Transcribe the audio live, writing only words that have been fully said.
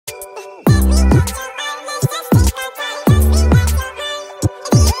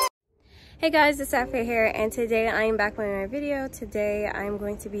Hey guys, it's Sapphire here, and today I am back with my video. Today I'm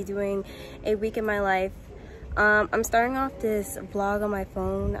going to be doing a week in my life. I'm starting off this vlog on my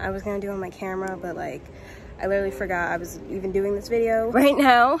phone. I was gonna do it on my camera, but like I literally forgot I was even doing this video. Right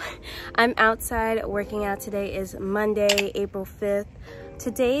now, I'm outside working out. Today is Monday, April 5th.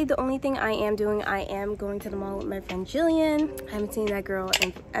 Today, the only thing I am doing, I am going to the mall with my friend Jillian. I haven't seen that girl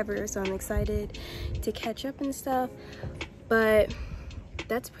in forever, so I'm excited to catch up and stuff. But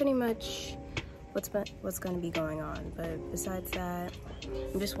that's pretty much what's going to be going on. But besides that,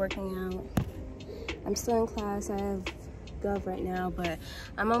 I'm just working out. I'm still in class. I have Gov right now, but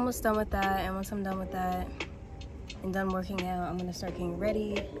I'm almost done with that. And once I'm done with that and done working out, I'm gonna start getting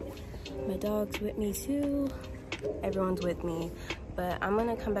ready. My dog's with me too. Everyone's with me. But I'm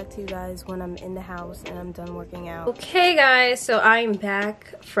gonna come back to you guys when I'm in the house and I'm done working out. Okay guys, so I'm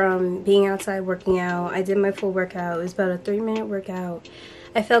back from being outside working out. I did my full workout. It was about a 3-minute workout.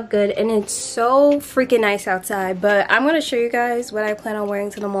 I felt good, and it's so freaking nice outside. But I'm gonna show you guys what I plan on wearing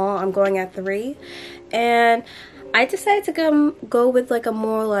to the mall. I'm going at 3, and I decided to go with like a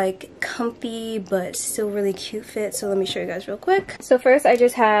more like comfy but still really cute fit. So let me show you guys real quick. So first, I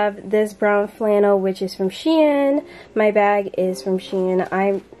just have this brown flannel, which is from Shein. My bag is from Shein.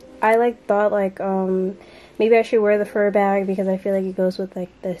 I thought maybe I should wear the fur bag because I feel like it goes with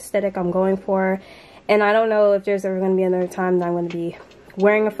like the aesthetic I'm going for. And I don't know if there's ever going to be another time that I'm going to be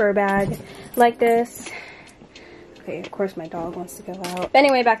wearing a fur bag like this. Okay, of course my dog wants to go out. But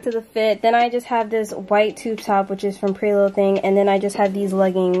anyway, back to the fit. Then I just have this white tube top, which is from Pretty Little Thing. And then I just have these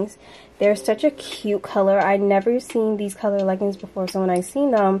leggings. They're such a cute color. I'd never seen these color leggings before. So when I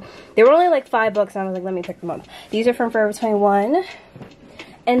seen them, they were only like $5 and I was like, let me pick them up. These are from Forever 21.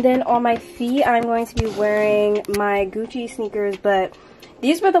 And then on my feet, I'm going to be wearing my Gucci sneakers, but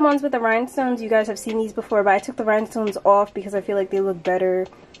these were the ones with the rhinestones. You guys have seen these before, but I took the rhinestones off because I feel like they look better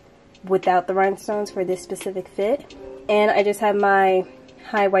without the rhinestones for this specific fit. And I just have my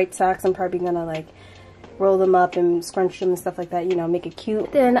high white socks. I'm probably gonna like roll them up and scrunch them and stuff like that, you know, make it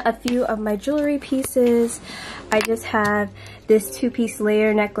cute. Then a few of my jewelry pieces. I just have this 2-piece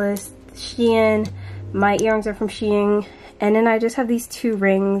layer necklace, Shein. My earrings are from Shein. And then I just have these 2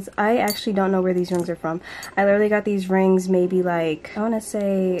 rings. I actually don't know where these rings are from. I literally got these rings maybe like, I want to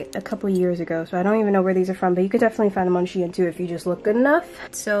say a couple years ago. So I don't even know where these are from. But you could definitely find them on Shein too if you just look good enough.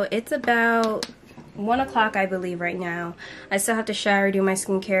 So it's about 1 o'clock, I believe, right now. I still have to shower, do my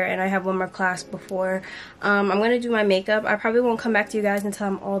skincare, and I have one more class before. I'm going to do my makeup. I probably won't come back to you guys until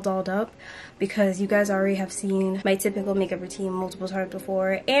I'm all dolled up, because you guys already have seen my typical makeup routine multiple times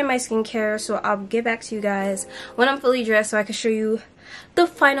before, and my skincare. So I'll get back to you guys when I'm fully dressed so I can show you the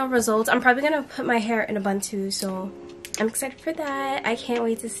final results. I'm probably going to put my hair in a bun too, so I'm excited for that. I can't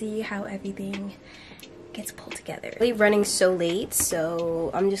wait to see how everything gets pulled together. I'm running so late,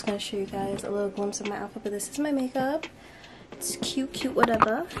 so I'm just gonna show you guys a little glimpse of my outfit. But this is my makeup. It's cute,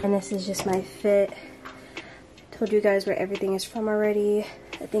 whatever. And this is just my fit. Told you guys where everything is from already.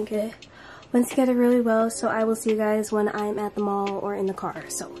 I think it went together really well. So I will see you guys when I'm at the mall or in the car.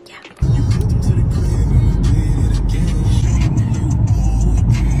 So yeah.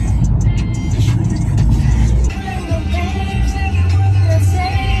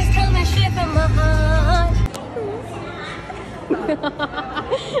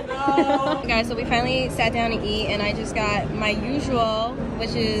 Guys, so we finally sat down to eat, and I just got my usual,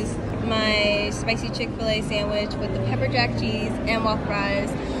 which is my spicy Chick-fil-A sandwich with the pepper jack cheese and waffle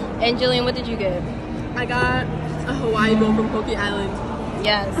fries. And Jillian, what did you get? I got a Hawaii bowl from Poke Island.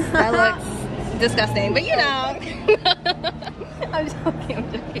 Yes, that looks disgusting, but you know. I'm joking.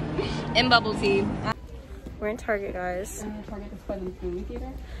 And bubble tea. We're in Target, guys. Target is by the movie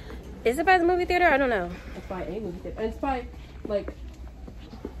theater. Is it by the movie theater? I don't know. It's by a movie theater. And it's by like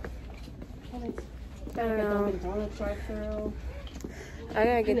I don't know. Dunkin' Donuts drive-thru. I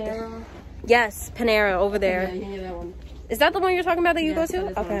gotta get there. Yes, Panera over there. Yeah, you can get that one. Is that the one you're talking about that you go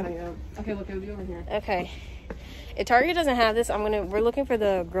to? Okay. Okay, look, it'll be over here. Okay. If Target doesn't have this, we're looking for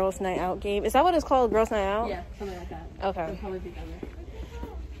the Girls Night Out game. Is that what it's called, Girls Night Out? Yeah, something like that. Okay. It'll probably be down there.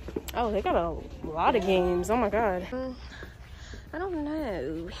 Oh, they got a lot of games. Oh my god. I don't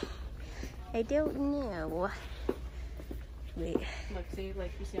know. I don't know. Wait. Look, see,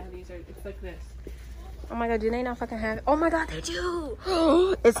 like, you see how these are, it's like this. Oh my god, do they not fucking have it? Oh my god, they do!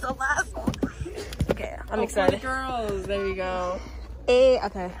 It's the last one. Okay, I'm excited. For the girls, there you go.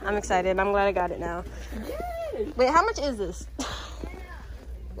 Okay, I'm excited. I'm glad I got it now. Yay. Wait, how much is this?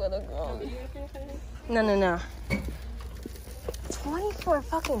 For the girls. No. $24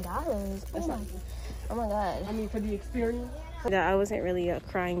 fucking dollars. Oh my god. I mean, for the experience. Yeah, I wasn't really a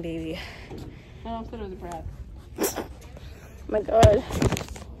crying baby. No, I'm still with the brat. My god.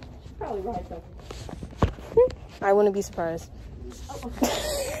 Probably right though. I wouldn't be surprised. Oh,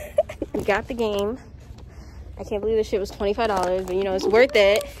 okay. We got the game. I can't believe this shit was $25, but you know, it's worth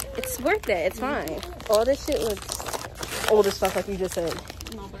it. It's worth it. It's fine. All this shit looks old as fuck, like you just said.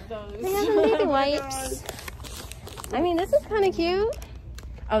 No, but those. They have some baby wipes. I mean, this is kind of cute.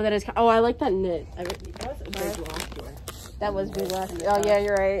 Oh, that is. Oh, I like that knit. That was big last year. That was big last year. Oh, yeah,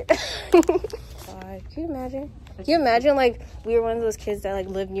 you're right. God, can you imagine? Can you imagine, like, we were one of those kids that, like,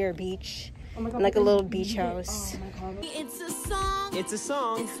 lived near a beach? Oh my God, in, like, a little beach house. Oh my God. It's a song. It's a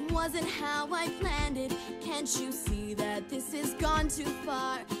song. This wasn't how I planned it. Can't you see that this has gone too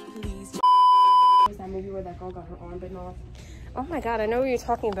far? Please. Was that movie where that girl got her arm bitten off? Oh, my God, I know what you're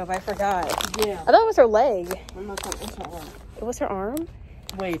talking about, but I forgot. Yeah. I thought it was her leg. I'm not talking. It's her arm. It was her arm?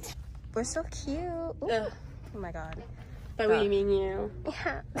 Wait. We're so cute. Ooh. Oh, my God. By what you mean you?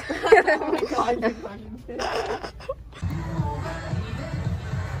 Yeah. Oh my God, you fucking kid.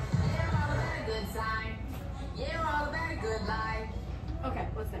 Okay,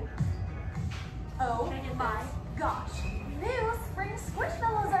 let's sing. Oh my gosh, new spring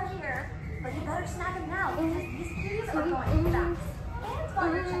squishmallows are here. But you better snag them now because these cuties are going fast. And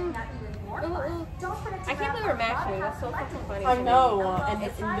while you're checking out even more fun, don't forget to I can't believe we're matching. That's so fucking funny. I know, and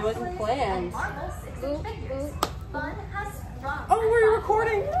it wasn't planned. Marvel 6-inch figures. Fun has sprung. Oh, we're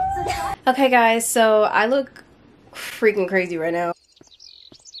recording. Okay, guys, so I look freaking crazy right now.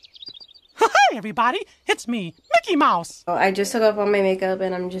 Hi, everybody. It's me, Mickey Mouse. I just took off all my makeup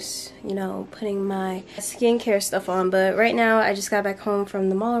and I'm just, you know, putting my skincare stuff on. But right now, I just got back home from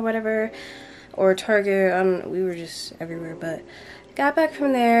the mall or whatever, or Target. We were just everywhere, but got back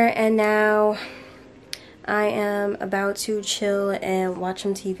from there and now I am about to chill and watch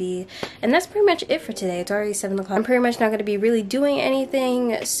some TV, and that's pretty much it for today. It's already 7 o'clock. I'm pretty much not going to be really doing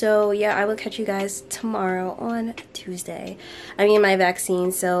anything, so yeah, I will catch you guys tomorrow on Tuesday. I'm getting my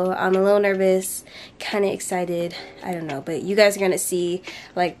vaccine, so I'm a little nervous, kind of excited, I don't know, but you guys are going to see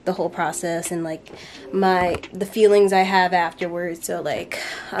like the whole process and like the feelings I have afterwards, so like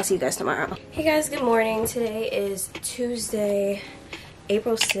I'll see you guys tomorrow. Hey guys, good morning. Today is Tuesday,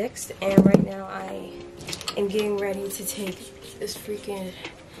 April 6th, and right now I am getting ready to take this freaking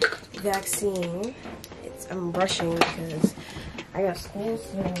vaccine. I'm rushing because I got school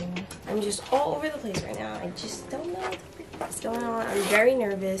soon. I'm just all over the place right now. I just don't know what the freak is going on. I'm very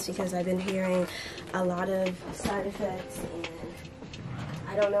nervous because I've been hearing a lot of side effects and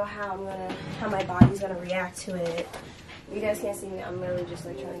I don't know how my body's gonna react to it. You guys can't see me. I'm really just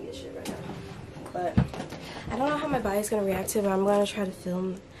like trying to get shit right now. But I don't know how my body's gonna react to it, but I'm gonna try to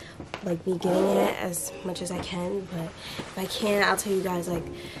film like me getting it as much as I can. But if I can't, I'll tell you guys like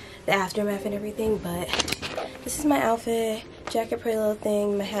the aftermath and everything. But this is my outfit, jacket, pretty little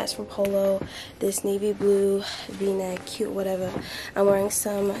thing. My hat's from Polo, this navy blue v-neck, cute whatever. I'm wearing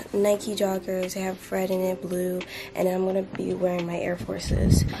some Nike joggers. They have red in it, blue, and then I'm gonna be wearing my Air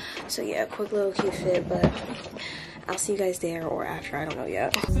Forces. So yeah, quick little cute fit, but I'll see you guys there or after, I don't know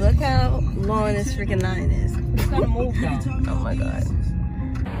yet. Look how long this freaking line is. It's gonna move though. Oh my God.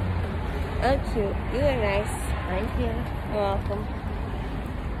 Oh, cute. You look nice. Thank you. You're welcome.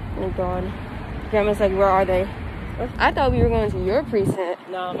 Oh God. Grandma's like, where are they? I thought we were going to your precinct.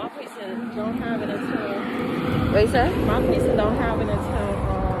 No, my precinct don't have it until. Wait, sir? My precinct don't have it until.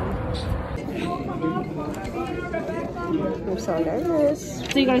 I'm so nervous.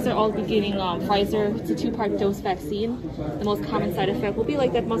 So you guys are all be getting Pfizer. It's a 2-part dose vaccine. The most common side effect will be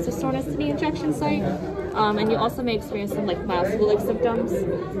like that muscle soreness to the injection site. And you also may experience some like mild flu-like symptoms.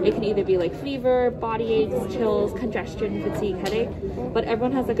 It can either be like fever, body aches, chills, congestion, fatigue, headache. But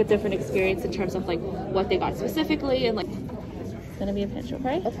everyone has like a different experience in terms of like what they got specifically and like. It's gonna be a pinch,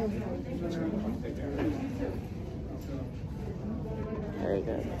 okay? Okay. Very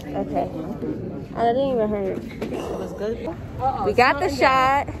good. Okay. That didn't even hurt. It was good. We got the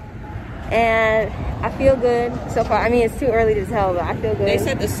shot, and I feel good so far. I mean, it's too early to tell, but I feel good. They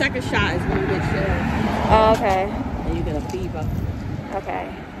said the second shot is when you get chills. Oh, okay. And you get a fever.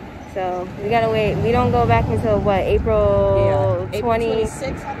 Okay. So we gotta wait. We don't go back until what? April 26th,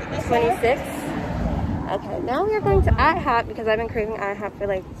 I think that's 26th? Okay. Now we are going to IHOP because I've been craving IHOP for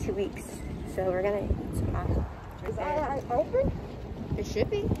like 2 weeks. So we're gonna eat some IHOP. Is IHOP open? It should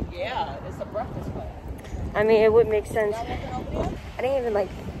be. Yeah, it's a breakfast place. I mean, it would make sense. I didn't even like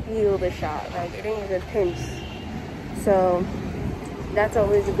feel the shot. Like it didn't even pinch. So that's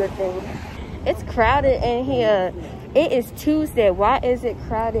always a good thing. It's crowded in here. It is Tuesday. Why is it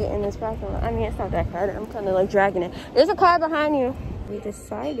crowded in this parking lot? I mean, it's not that crowded. I'm kind of like dragging it. There's a car behind you. We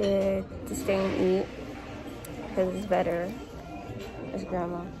decided to stay and eat because it's better. It's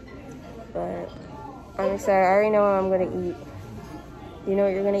grandma. But I'm excited. I already know what I'm gonna eat. You know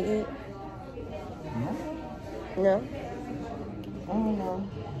what you're gonna eat? No? I don't know.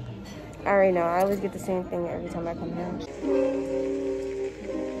 I already know. I always get the same thing every time I come here.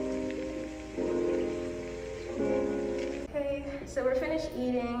 Okay, so we're finished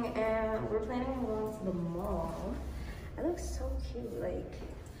eating and we're planning on going to the mall. It looks so cute, like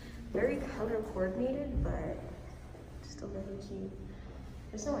very color coordinated, but still really cute.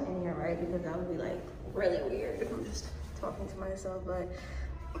 There's no one in here, right? Because that would be like really weird if I'm just talking to myself. But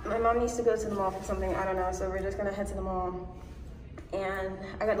my mom needs to go to the mall for something, I don't know, so we're just gonna head to the mall. And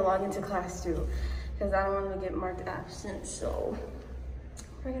I got to log into class too, because I don't want to get marked absent, so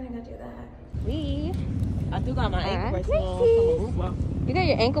we're gonna go do that. I do got my ankle braces on. You got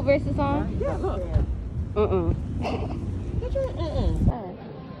your ankle braces on? Yeah, look.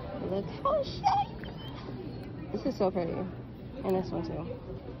 Look how shy. This is so pretty. And this one too.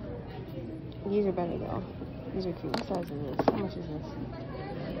 These are better though. These are cute. What size is this? How much is this?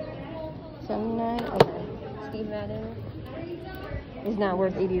 79? Okay. Steve Madden. It's not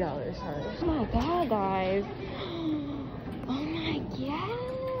worth $80. Sorry. Oh my god, guys. Oh my god.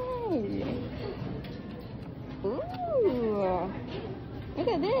 Ooh. Look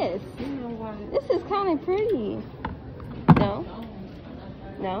at this. This is kind of pretty. No?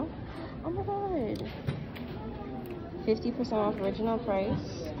 No? Oh my god. 50% off original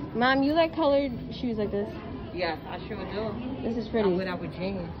price. Mom, you like colored shoes like this? Yeah, I sure do. This is pretty. I wear that with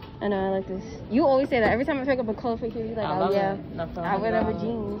jeans. I know, I like this. You always say that. Every time I pick up a colorful shoe, you're like, oh yeah, I wear that with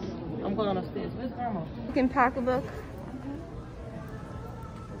jeans. I'm going upstairs. Where's Grandma? You can pack a book.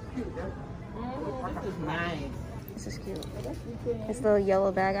 This is nice. This is cute. It's the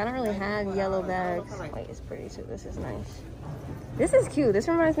yellow bag. I don't really have yellow bags. Wait, it's pretty too. This is nice. This is cute. This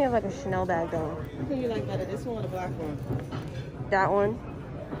reminds me of like a Chanel bag though. What do you like better, this one or the black one? That one.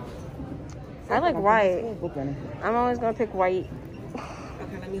 I like white. I'm always gonna pick white.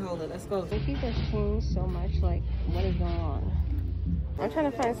 Okay, let me hold it. Let's go. These have changed so much. Like, what is going on? I'm trying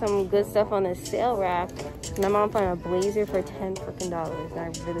to find some good stuff on this sale rack. My mom found a blazer for $10 freaking. And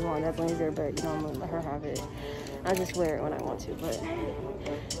I really want that blazer, but you know, I'm gonna let her have it. I'll just wear it when I want to. But I'm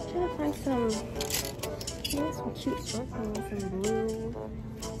trying to find some, you know, some cute sweatpants, some blue,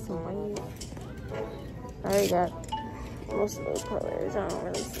 some white. I already got most of those colors. I don't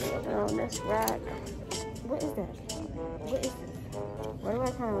really see it on this rack. What is that? What is this? Why do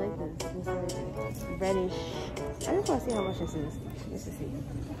I kind of like this? This is reddish. I just want to see how much this is. Just to see.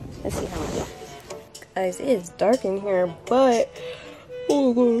 Let's see how much. Guys, it is dark in here, but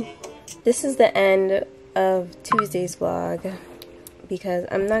this is the end of Tuesday's vlog because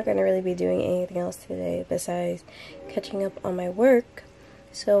I'm not going to really be doing anything else today besides catching up on my work.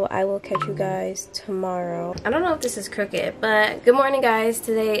 So I will catch you guys tomorrow. I don't know if this is crooked, but good morning guys.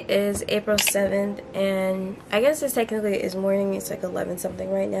 Today is April 7th and I guess this technically is morning. It's like 11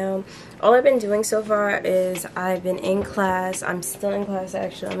 something right now. All I've been doing so far is I've been in class. I'm still in class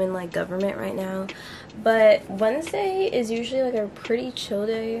actually. I'm in like government right now. But Wednesday is usually like a pretty chill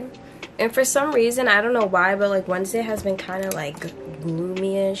day. And for some reason, I don't know why, but like Wednesday has been kind of like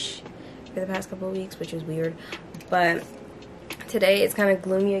gloomy-ish for the past couple of weeks, which is weird. But today it's kind of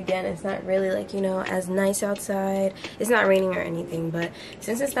gloomy again. It's not really like, you know, as nice outside. It's not raining or anything, but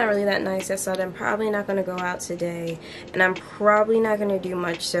since it's not really that nice outside, I'm probably not going to go out today. And I'm probably not going to do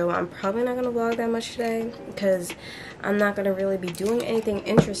much, so I'm probably not going to vlog that much today because I'm not going to really be doing anything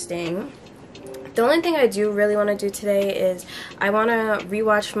interesting. The only thing I do really want to do today is I want to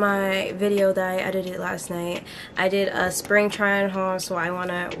rewatch my video that I edited last night. I did a spring try-on haul, so I want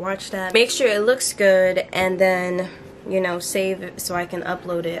to watch that. Make sure it looks good and then, you know, save it so I can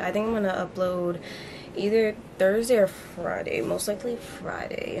upload it. I think I'm going to upload either Thursday or Friday. Most likely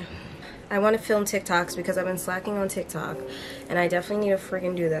Friday. I want to film TikToks because I've been slacking on TikTok and I definitely need to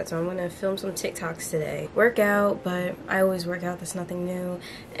freaking do that. So I'm going to film some TikToks today. Work out, but I always work out. That's nothing new.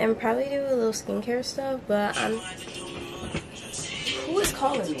 And probably do a little skincare stuff, but who is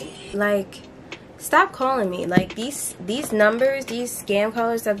calling me? Like, stop calling me. Like, these numbers, these scam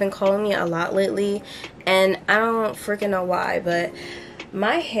callers have been calling me a lot lately and I don't freaking know why, but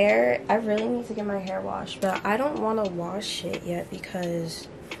my hair, I really need to get my hair washed, but I don't want to wash it yet because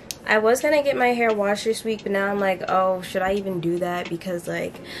I was gonna get my hair washed this week, but now I'm like, oh, should I even do that? Because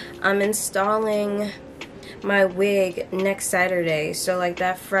like I'm installing my wig next Saturday, so like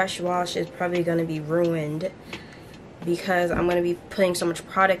that fresh wash is probably gonna be ruined because I'm gonna be putting so much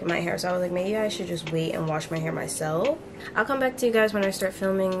product in my hair. So I was like, maybe I should just wait and wash my hair myself. I'll come back to you guys when I start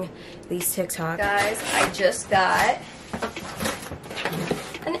filming these TikToks. Guys, I just got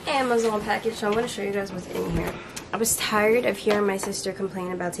an Amazon package, so I'm gonna show you guys what's in here. I was tired of hearing my sister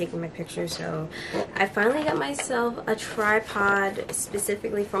complain about taking my pictures, so I finally got myself a tripod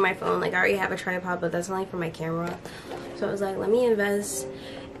specifically for my phone. Like, I already have a tripod, but that's only for my camera. So I was like, let me invest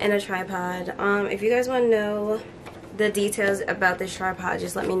in a tripod. If you guys want to know the details about this tripod,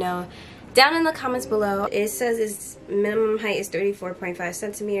 just let me know down in the comments below. It says its minimum height is 34.5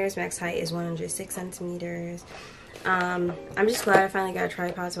 centimeters, max height is 106 centimeters. I'm just glad I finally got a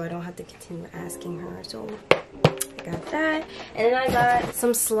tripod so I don't have to continue asking her. So I got that, and then I got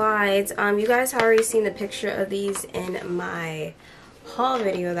some slides. You guys have already seen the picture of these in my haul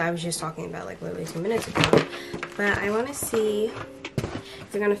video that I was just talking about like literally 2 minutes ago, but I want to see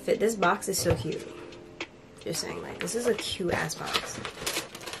if they're gonna fit. This box is so cute. Just saying, like, this is a cute ass box.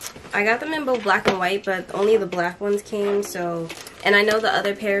 I got them in both black and white, but only the black ones came, so, and I know the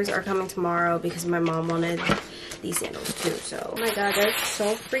other pairs are coming tomorrow because my mom wanted these sandals too. So, oh my god, they're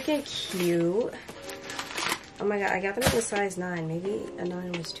so freaking cute. Oh my god, I got them in a size 9. Maybe a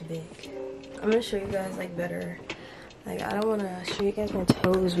 9 was too big. I'm gonna show you guys like better. Like, I don't want to show you guys my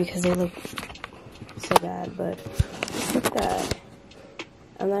toes because they look so bad, but look at that.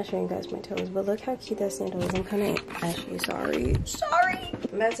 I'm not showing you guys my toes, but look how cute that sandal is. I'm kind of actually sorry.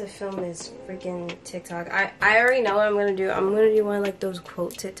 I'm about to film this freaking TikTok. I already know what I'm gonna do. I'm gonna do one of like those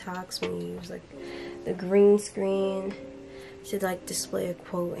quote TikToks when you use like the green screen to like display a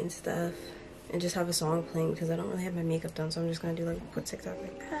quote and stuff, and just have a song playing because I don't really have my makeup done. So I'm just gonna do like a quote TikTok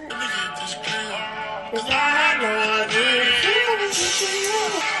like that.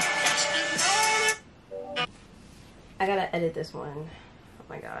 I gotta edit this one. Oh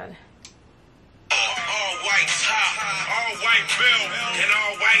my god. All white top, all white belt, and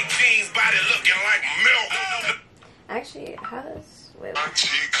all white jeans, body looking like milk. Actually, how does... Wait. My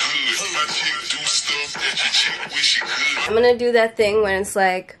chick good. My chick do stuff that your chick wish she could. I'm gonna do that thing when it's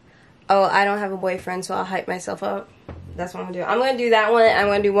like, oh, I don't have a boyfriend, so I'll hype myself up. That's what I'm gonna do. I'm gonna do that one. I'm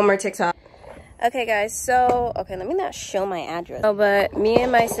gonna do one more TikTok. Okay, guys, so, okay, let me not show my address. Oh, but me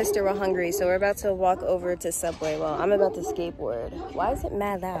and my sister were hungry, so we're about to walk over to Subway. Well, I'm about to skateboard. Why is it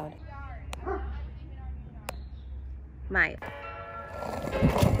mad loud? My.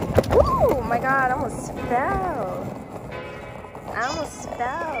 Ooh, my God, I almost fell. I almost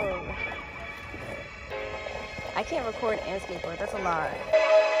fell. I can't record and skateboard, that's a lot.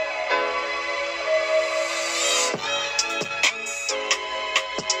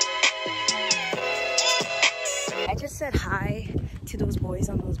 I just said hi to those boys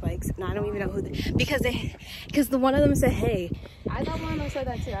on those bikes, and I don't even know who they, because the one of them said hey. I thought one of them said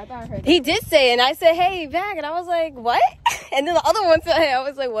that too. I thought I heard that. He did say it, and I said hey back, and I was like, what? And then the other one said hey. I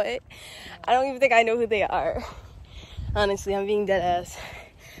was like, what? I don't even think I know who they are. Honestly, I'm being dead ass.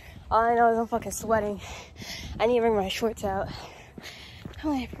 All I know is I'm fucking sweating. I need to bring my shorts out. I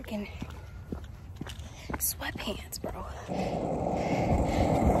only have freaking sweatpants, bro.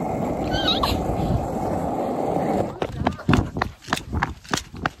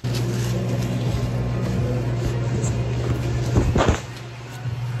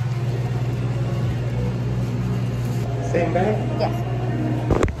 Same bag? Yes.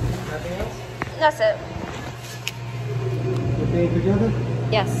 Nothing else? That's it. Put they together?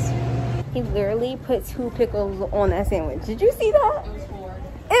 Yes. He literally put 2 pickles on that sandwich. Did you see that?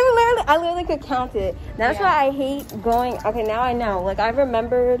 I literally could count it. That's why I hate going. Okay, now I know. Like, I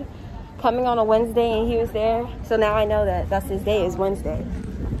remembered coming on a Wednesday and he was there. So now I know that that's his day is Wednesday.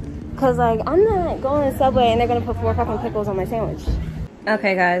 Because, like, I'm not going to Subway and they're going to put 4 fucking pickles on my sandwich.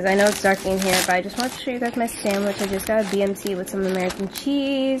 Okay, guys, I know it's dark in here, but I just want to show you guys my sandwich. I just got a BMT with some American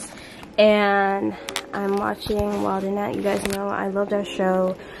cheese, and I'm watching Wild and Out. You guys know I love that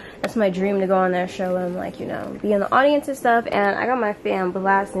show. That's my dream, to go on that show and, like, you know, be in the audience and stuff. And I got my fan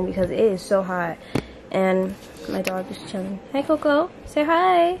blasting because it is so hot, and my dog is chilling. Hi, Coco. Say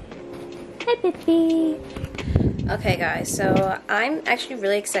hi. Hi, Bippy. Okay, guys, so I'm actually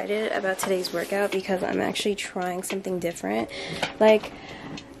really excited about today's workout because I'm actually trying something different. Like,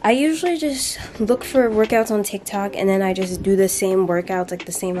 I usually just look for workouts on TikTok and then I just do the same workouts, like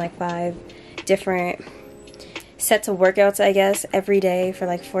the same like 5 different sets of workouts, I guess, every day for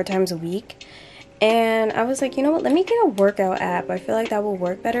like 4 times a week. And I was like, you know what, let me get a workout app. I feel like that will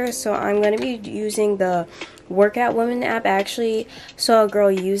work better. So I'm going to be using the Workout Women app. I actually saw a girl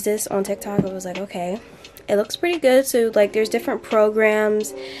use this on TikTok. I was like, okay. It looks pretty good. So, like, there's different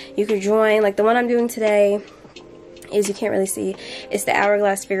programs you could join. Like, the one I'm doing today is, you can't really see, it's the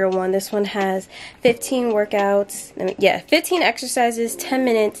Hourglass Figure one. This one has 15 workouts. 15 exercises, 10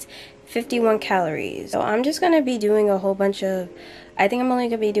 minutes, 51 calories. So, I'm just going to be doing a whole bunch of, I think I'm only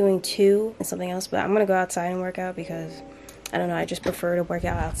going to be doing 2 and something else. But I'm going to go outside and work out because, I don't know, I just prefer to work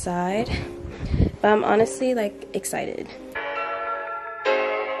out outside. But I'm honestly like excited.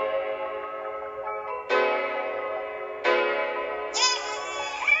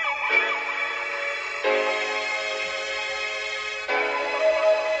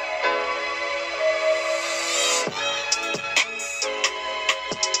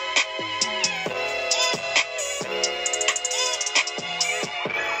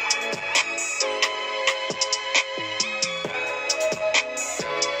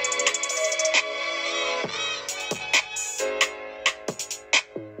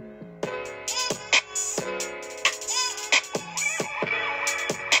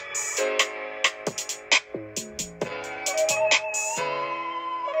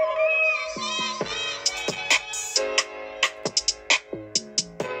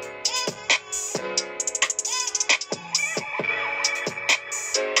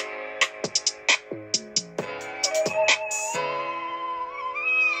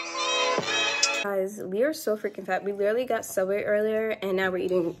 Guys, we are so freaking fat. We literally got Subway earlier and now we're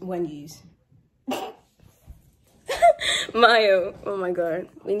eating Wendy's. Mayo, oh my god,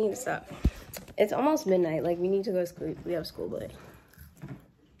 we need to stop. It's almost midnight, like we need to go to school. We have school, but I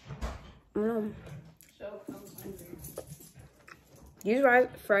don't know. These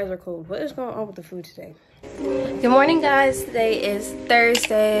fries are cold. What is going on with the food today? Good morning, guys. Today is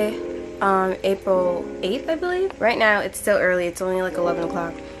Thursday, April 8th, I believe. Right now, it's still early. It's only like 11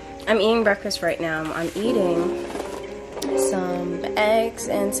 o'clock. I'm eating breakfast right now. I'm eating some eggs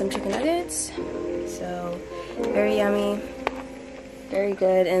and some chicken nuggets. So, very yummy. Very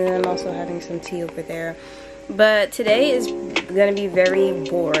good. And then I'm also having some tea over there. But today is going to be very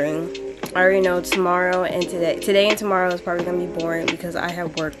boring. I already know tomorrow and today and tomorrow is probably going to be boring because I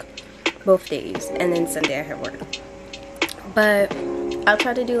have work both days. And then Sunday I have work. But I'll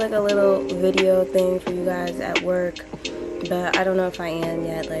try to do like a little video thing for you guys at work. But I don't know if I am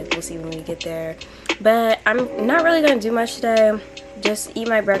yet. Like, we'll see when we get there. But I'm not really going to do much today. Just eat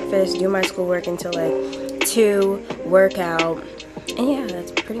my breakfast, do my schoolwork until like 2, work out. And yeah,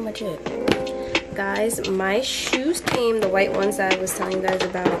 that's pretty much it. Guys, my shoes came, the white ones that I was telling you guys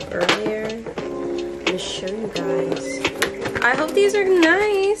about earlier. I'm going to show you guys. I hope these are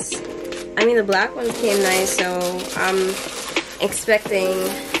nice. I mean, the black ones came nice, so I'm expecting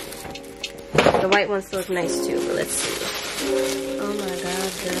the white ones to look nice too. But let's see. Oh my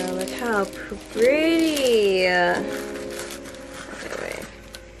god, girl, look how pretty. Okay, wait.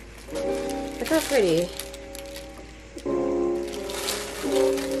 Look how pretty.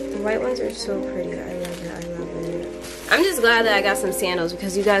 The white ones are so pretty. I love it, I love it. I'm just glad that I got some sandals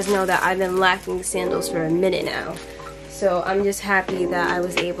because you guys know that I've been lacking sandals for a minute now. So I'm just happy that I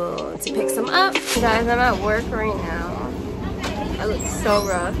was able to pick some up. You guys, I'm at work right now. I look so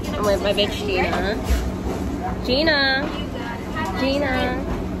rough. I'm with my bitch Gina. Gina.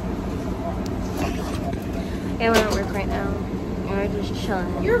 Yeah, we're at work right now. And we're just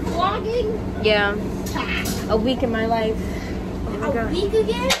chilling. You're vlogging? Yeah. A week in my life. Oh my god. A week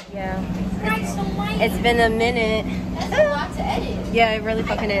again? Yeah. It's been a minute. That's a lot to edit. Yeah, it really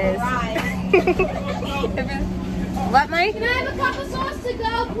fucking is. What, Mike? Can I have a cup of sauce to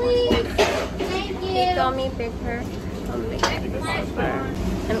go, please? Thank you. He called me Big Her.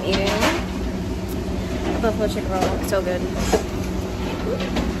 I'm eating buffalo chicken roll. So good.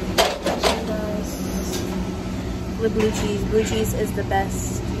 With blue cheese. Blue cheese is the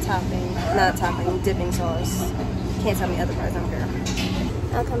best topping. Not topping, dipping sauce. Can't tell me otherwise, I don't care.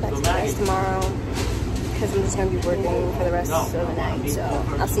 I'll come back to you guys tomorrow because I'm just going to be working for the rest of the night. So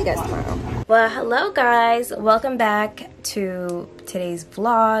I'll see you guys tomorrow. Well, hello guys. Welcome back to today's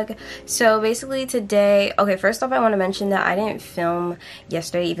vlog. So basically today, okay, first off I want to mention that I didn't film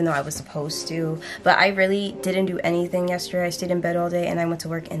yesterday even though I was supposed to, but I really didn't do anything yesterday. I stayed in bed all day and I went to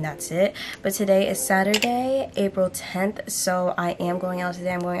work and that's it. But today is Saturday, April 10th, so I am going out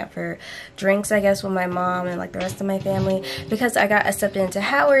today. I'm going out for drinks, I guess, with my mom and like the rest of my family because I got accepted into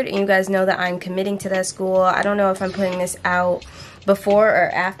Howard and you guys know that I'm committing to that school. I don't know if I'm putting this out before or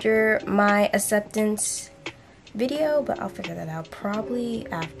after my acceptance video, but I'll figure that out probably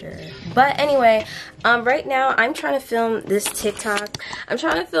after. But anyway, right now I'm trying to film this TikTok. I'm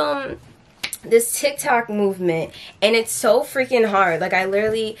trying to film this TikTok movement and it's so freaking hard. Like I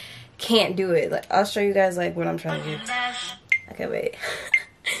literally can't do it. Like I'll show you guys like what I'm trying to do. Okay, wait.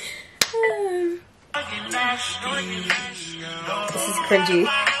 This is cringy.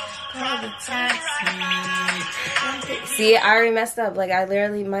 See, I already messed up. Like I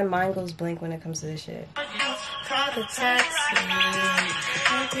literally, my mind goes blank when it comes to this shit.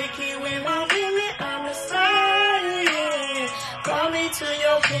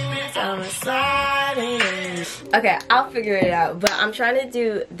 Okay, I'll figure it out. But I'm trying to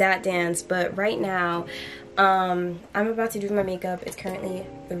do that dance. But right now, I'm about to do my makeup. It's currently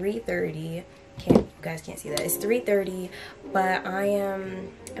 3:30. You guys can't see that. It's 3:30, but I am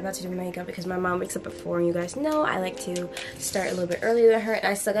about to do my makeup because my mom wakes up at 4, and you guys know I like to start a little bit earlier than her. And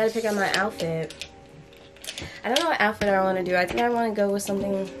I still gotta pick out my outfit. I don't know what outfit I want to do. I think I want to go with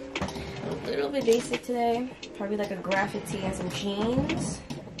something a little bit basic today. Probably like a graphic tee and some jeans.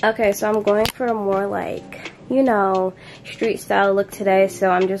 Okay, so I'm going for a more like, you know, street style look today.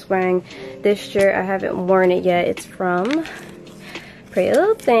 So I'm just wearing this shirt. I haven't worn it yet. It's from Pretty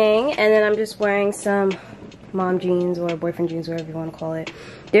Little Thing. And then I'm just wearing some mom jeans or boyfriend jeans, whatever you want to call it.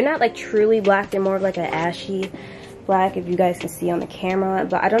 They're not like truly black. They're more of like an ashy black, if you guys can see on the camera.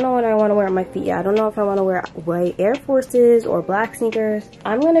 But I don't know what I want to wear on my feet yet. I don't know if I want to wear white Air Forces or black sneakers.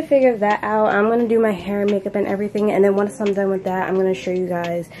 I'm going to figure that out. I'm going to do my hair and makeup and everything. And then once I'm done with that, I'm going to show you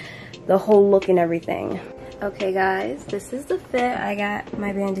guys the whole look and everything. Okay guys, this is the fit. I got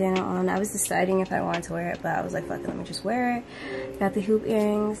my bandana on. I was deciding if I wanted to wear it, but I was like, fuck it, let me just wear it. Got the hoop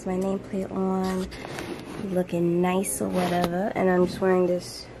earrings, my nameplate on, looking nice or whatever. And I'm just wearing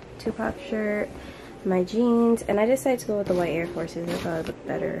this Tupac shirt, my jeans, and I decided to go with the white Air Forces. I thought it looked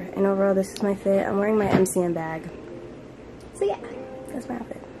better. And overall, this is my fit. I'm wearing my MCM bag. So yeah, that's my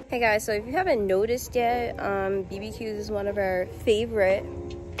outfit. Hey guys, so if you haven't noticed yet, BBQ's is one of our favorite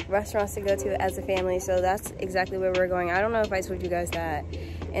restaurants to go to as a family, so that's exactly where we're going. I don't know if I told you guys that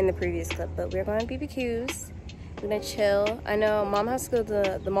in the previous clip, but we're going to BBQ's. We're gonna chill. I know mom has to go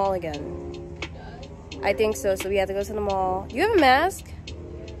to the mall again. I think so, so we have to go to the mall. You have a mask?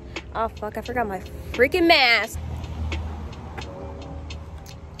 Oh fuck, I forgot my freaking mask.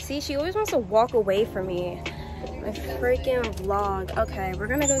 See, she always wants to walk away from me. My freaking vlog. Okay, we're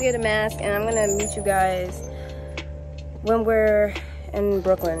gonna go get a mask, and I'm gonna meet you guys when we're in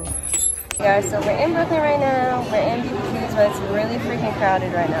Brooklyn. Guys, so we're in Brooklyn right now. We're in BBQ's, but it's really freaking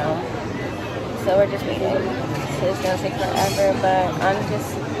crowded right now. So we're just waiting. So it's gonna take forever, but I'm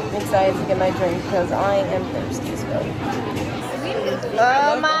just excited to get my drink because I am thirsty as well.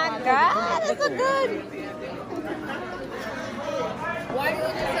 Oh my god, that's so good! Why do you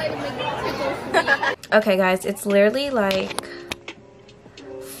decide to make it so Okay guys, it's literally like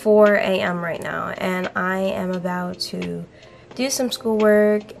 4 a.m. right now, and I am about to do some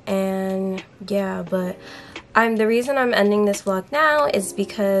schoolwork, and yeah, but the reason I'm ending this vlog now is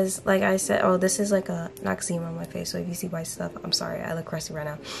because, like I said, oh, this is like a eczema on my face, so if you see white stuff, I'm sorry, I look crusty right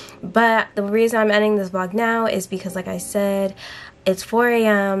now. But the reason I'm ending this vlog now is because, like I said, it's 4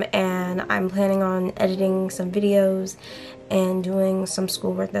 a.m. and I'm planning on editing some videos and doing some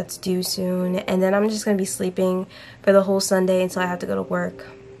schoolwork that's due soon, and then I'm just gonna be sleeping for the whole Sunday until I have to go to work.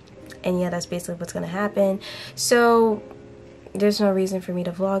 And yeah, that's basically what's gonna happen. So there's no reason for me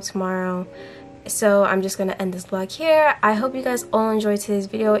to vlog tomorrow, so I'm just gonna end this vlog here. I hope you guys all enjoyed today's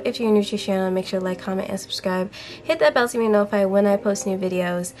video. If you're new to the channel, make sure to like, comment, and subscribe. Hit that bell to be notified when I post new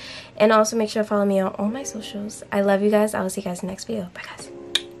videos, and also make sure to follow me on all my socials. I love you guys. I will see you guys in the next video. Bye guys.